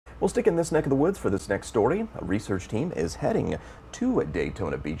We'll stick in this neck of the woods for this next story. A research team is heading to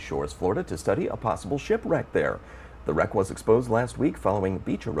Daytona Beach Shores, Florida to study a possible shipwreck there. The wreck was exposed last week following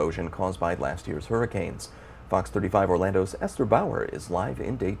beach erosion caused by last year's hurricanes. Fox 35 Orlando's Esther Bower is live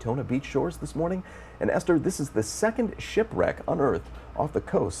in Daytona Beach Shores this morning. And Esther, this is the second shipwreck unearthed off the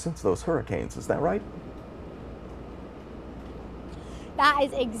coast since those hurricanes. Is that right? That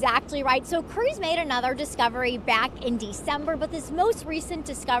is exactly right. So crews made another discovery back in December, but this most recent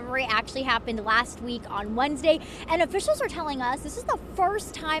discovery actually happened last week on Wednesday. And officials are telling us this is the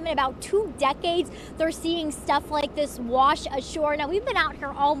first time in about 2 decades they're seeing stuff like this wash ashore. Now, we've been out here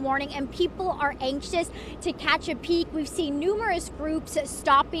all morning and people are anxious to catch a peek. We've seen numerous groups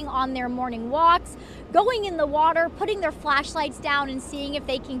stopping on their morning walks, going in the water, putting their flashlights down and seeing if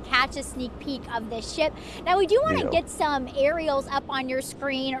they can catch a sneak peek of this ship. Now, we do want to get some aerials up on your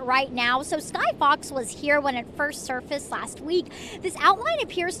screen right now. So Skyfox was here when it first surfaced last week. This outline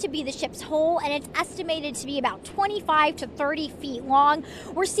appears to be the ship's hull, and it's estimated to be about 25 to 30 feet long.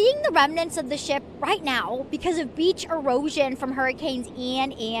 We're seeing the remnants of the ship right now because of beach erosion from Hurricanes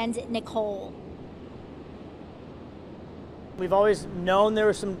Ian and Nicole. We've always known there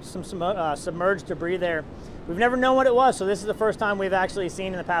was some submerged debris there. We've never known what it was, so this is the first time we've actually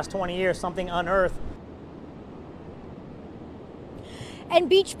seen in the past 20 years something unearthed. And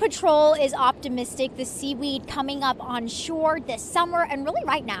Beach Patrol is optimistic the seaweed coming up on shore this summer and really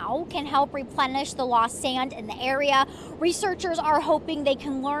right now can help replenish the lost sand in the area. Researchers are hoping they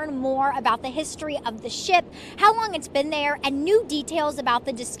can learn more about the history of the ship, how long it's been there, and new details about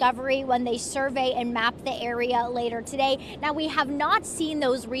the discovery when they survey and map the area later today. Now, we have not seen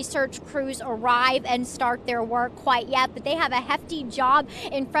those research crews arrive and start their work quite yet, but they have a hefty job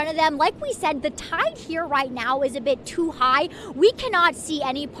in front of them. Like we said, the tide here right now is a bit too high. We cannot see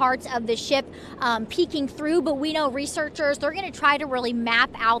any parts of the ship peeking through, but we know researchers, they're going to try to really map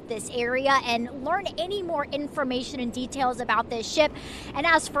out this area and learn any more information and details about this ship. And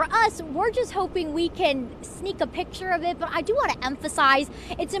as for us, we're just hoping we can sneak a picture of it, but I do want to emphasize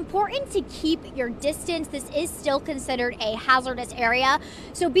it's important to keep your distance. This is still considered a hazardous area,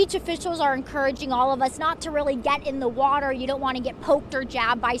 so beach officials are encouraging all of us not to really get in the water. You don't want to get poked or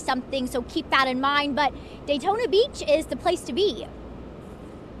jabbed by something, so keep that in mind. But Daytona Beach is the place to be.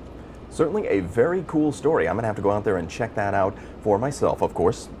 Certainly a very cool story. I'm going to have to go out there and check that out for myself, of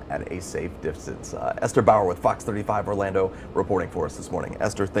course, at a safe distance. Esther Bower with Fox 35 Orlando reporting for us this morning.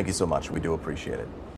 Esther, thank you so much. We do appreciate it.